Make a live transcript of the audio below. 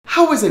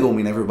How is it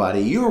going,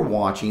 everybody? You're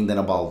watching Then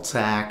About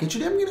Tech, and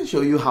today I'm going to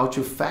show you how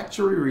to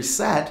factory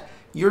reset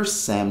your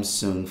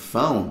Samsung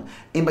phone.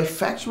 And by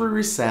factory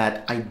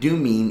reset, I do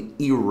mean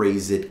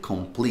erase it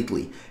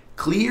completely.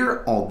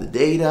 Clear all the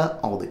data,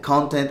 all the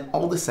content,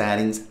 all the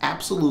settings,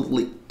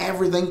 absolutely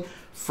everything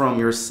from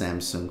your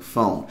Samsung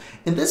phone.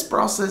 And this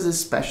process is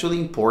especially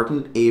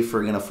important if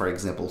you're gonna, for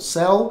example,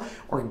 sell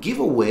or give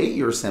away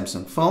your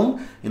Samsung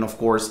phone. And of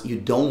course, you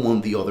don't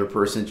want the other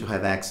person to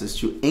have access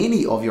to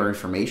any of your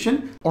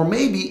information. Or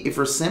maybe if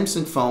your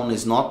Samsung phone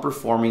is not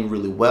performing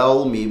really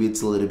well, maybe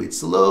it's a little bit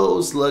slow,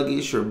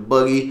 sluggish, or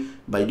buggy.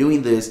 By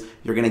doing this,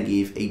 you're gonna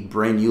give a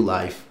brand new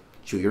life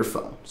to your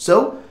phone.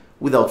 So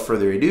without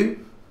further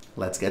ado,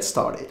 let's get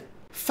started.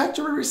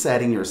 Factory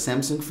resetting your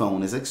Samsung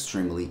phone is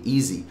extremely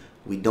easy.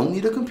 We don't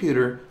need a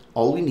computer,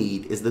 all we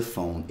need is the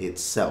phone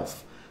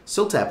itself.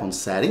 So tap on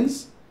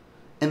Settings,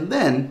 and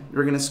then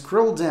you're gonna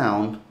scroll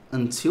down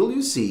until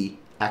you see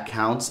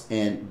Accounts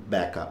and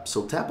Backup.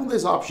 So tap on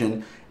this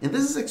option, and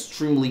this is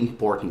extremely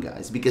important,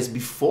 guys, because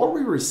before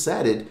we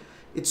reset it,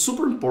 it's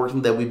super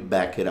important that we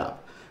back it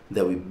up,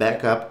 that we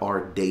back up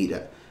our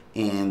data.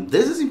 And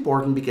this is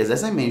important because,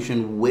 as I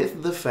mentioned,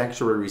 with the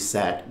factory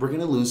reset, we're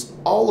gonna lose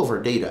all of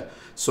our data.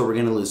 So we're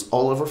gonna lose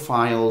all of our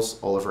files,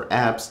 all of our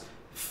apps,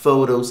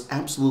 photos,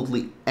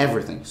 absolutely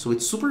everything. So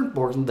it's super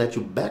important that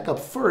you back up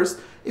first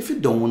if you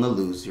don't want to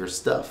lose your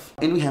stuff.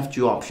 And we have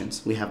two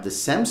options. We have the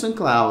Samsung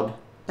Cloud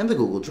and the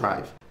Google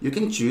Drive. You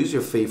can choose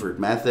your favorite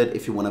method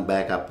if you want to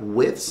back up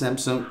with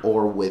Samsung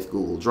or with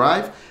Google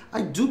Drive.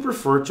 I do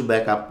prefer to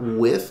back up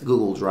with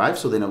Google Drive,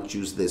 so then I'll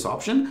choose this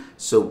option.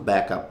 So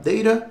backup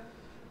data,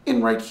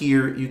 and right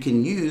here you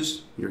can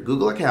use your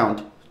Google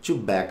account to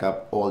back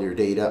up all your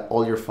data,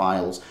 all your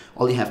files.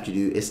 All you have to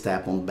do is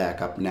tap on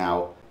Backup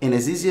Now. And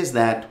as easy as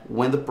that,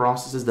 when the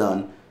process is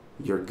done,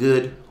 you're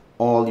good.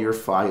 All your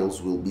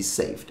files will be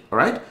saved. All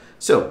right?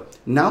 So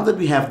now that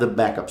we have the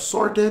backup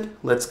sorted,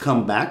 let's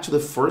come back to the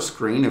first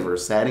screen of our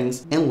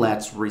settings and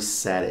let's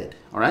reset it.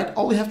 All right?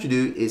 All we have to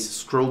do is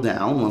scroll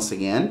down once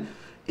again,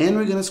 and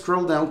we're going to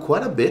scroll down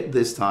quite a bit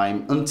this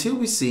time until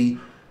we see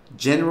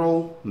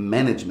General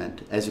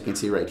Management. As you can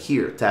see right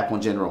here, tap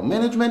on General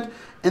Management,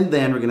 and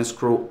then we're going to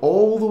scroll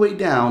all the way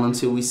down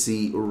until we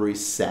see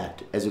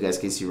Reset. As you guys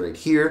can see right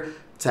here,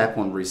 tap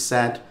on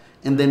Reset,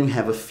 and then we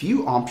have a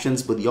few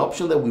options, but the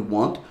option that we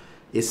want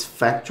is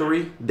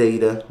Factory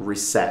Data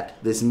Reset,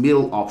 this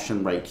middle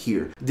option right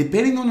here.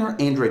 Depending on your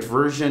Android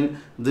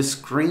version, the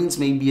screens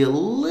may be a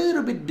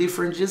little bit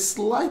different, just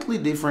slightly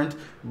different,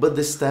 but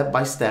the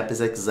step-by-step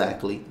is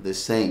exactly the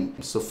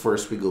same. So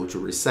first we go to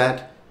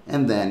Reset,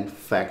 and then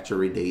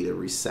Factory Data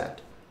Reset.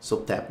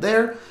 So tap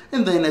there,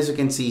 and then as you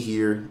can see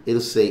here,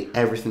 it'll say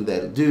everything that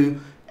it'll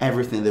do,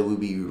 everything that will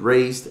be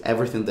erased,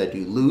 everything that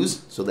you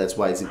lose. So that's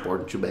why it's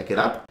important to back it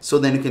up. So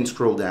then you can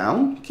scroll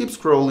down, keep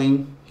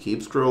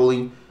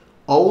scrolling,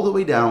 all the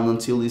way down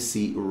until you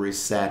see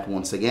Reset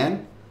once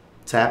again.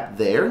 Tap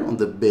there on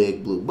the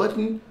big blue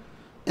button,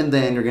 and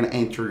then you're gonna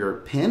enter your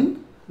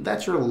PIN,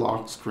 that's your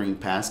lock screen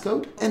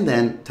passcode, and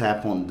then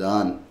tap on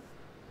Done.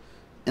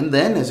 And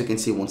then, as you can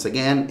see once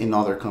again,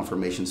 another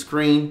confirmation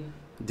screen,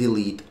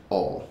 delete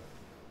all.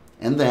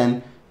 And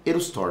then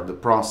it'll start the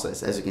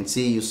process. As you can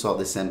see, you saw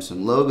the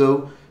Samsung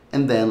logo,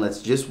 and then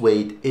let's just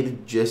wait. It'll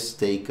just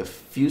take a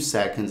few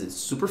seconds. It's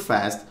super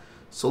fast.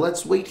 So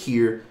let's wait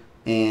here,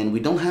 and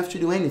we don't have to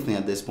do anything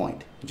at this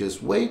point.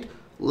 Just wait,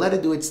 let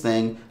it do its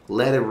thing,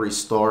 let it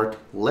restart,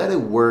 let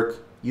it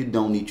work. You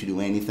don't need to do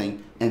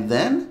anything. And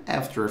then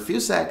after a few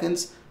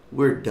seconds,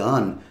 we're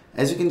done.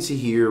 As you can see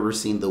here, we're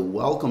seeing the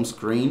welcome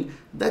screen.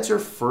 That's your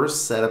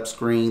first setup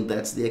screen.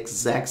 That's the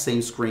exact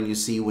same screen you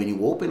see when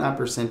you open up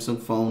your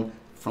Samsung phone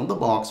from the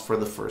box for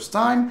the first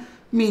time,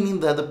 meaning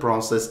that the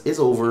process is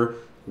over,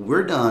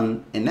 we're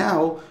done, and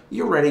now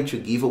you're ready to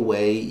give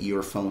away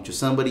your phone to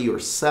somebody or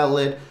sell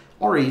it,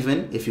 or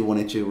even if you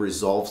wanted to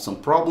resolve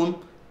some problem,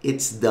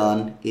 it's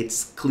done,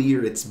 it's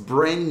clear, it's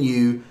brand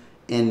new,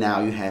 and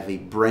now you have a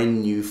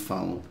brand new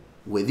phone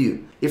with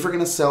you. If you're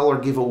gonna sell or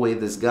give away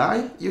this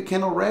guy, you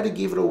can already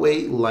give it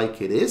away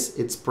like it is.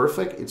 It's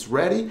perfect, it's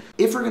ready.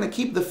 If you're gonna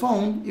keep the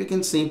phone, you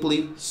can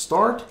simply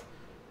start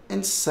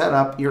and set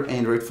up your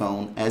Android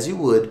phone as you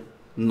would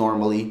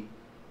normally.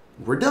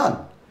 We're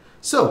done.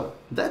 So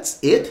that's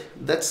it.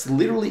 That's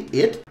literally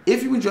it.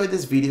 If you enjoyed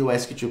this video, I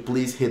ask you to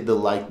please hit the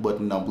like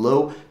button down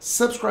below,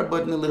 subscribe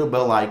button, and little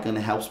bell icon.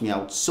 It helps me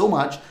out so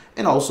much.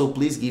 And also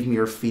please give me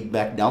your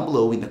feedback down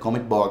below in the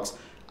comment box.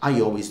 I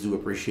always do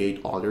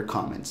appreciate all your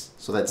comments.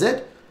 So that's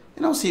it,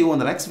 and I'll see you on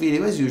the next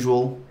video as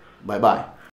usual. Bye bye.